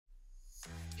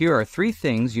Here are 3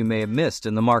 things you may have missed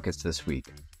in the markets this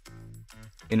week.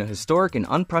 In a historic and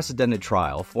unprecedented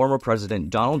trial, former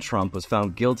President Donald Trump was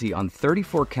found guilty on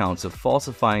 34 counts of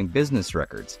falsifying business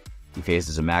records. He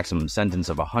faces a maximum sentence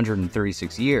of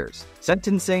 136 years.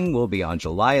 Sentencing will be on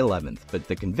July 11th, but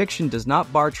the conviction does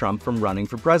not bar Trump from running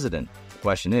for president. The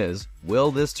question is,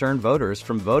 will this turn voters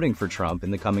from voting for Trump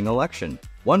in the coming election?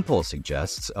 One poll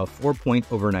suggests a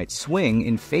 4-point overnight swing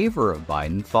in favor of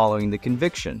Biden following the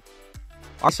conviction.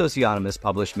 Our socionomist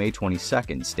published May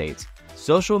 22nd states,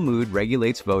 social mood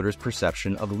regulates voters'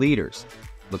 perception of leaders.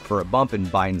 Look for a bump in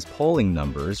Biden's polling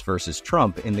numbers versus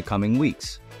Trump in the coming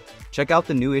weeks. Check out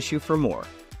the new issue for more.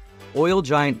 Oil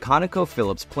giant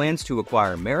ConocoPhillips plans to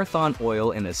acquire Marathon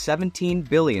Oil in a $17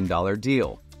 billion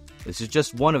deal. This is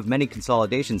just one of many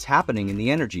consolidations happening in the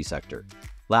energy sector.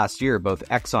 Last year, both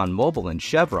ExxonMobil and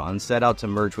Chevron set out to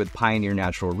merge with Pioneer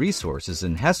Natural Resources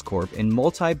and Hess Corp in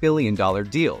multi-billion-dollar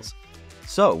deals.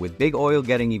 So, with big oil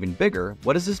getting even bigger,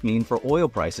 what does this mean for oil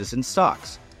prices and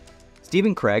stocks?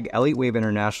 Stephen Craig, Elliott Wave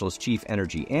International's chief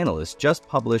energy analyst, just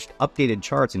published updated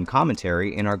charts and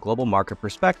commentary in our Global Market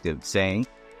Perspective, saying,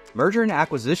 merger and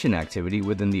acquisition activity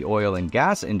within the oil and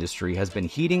gas industry has been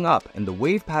heating up, and the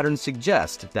wave patterns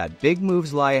suggest that big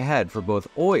moves lie ahead for both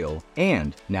oil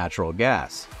and natural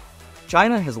gas.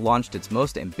 China has launched its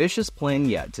most ambitious plan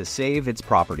yet to save its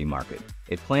property market.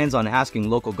 It plans on asking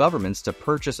local governments to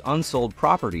purchase unsold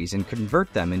properties and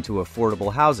convert them into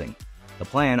affordable housing. The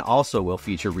plan also will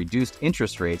feature reduced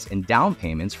interest rates and down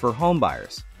payments for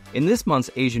homebuyers. In this month's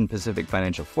Asian Pacific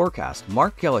Financial Forecast,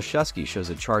 Mark Galashewski shows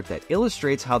a chart that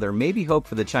illustrates how there may be hope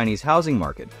for the Chinese housing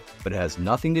market, but it has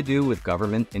nothing to do with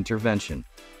government intervention.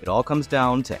 It all comes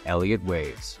down to Elliott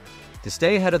waves. To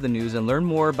stay ahead of the news and learn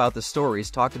more about the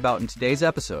stories talked about in today's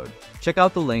episode, check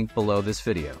out the link below this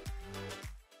video.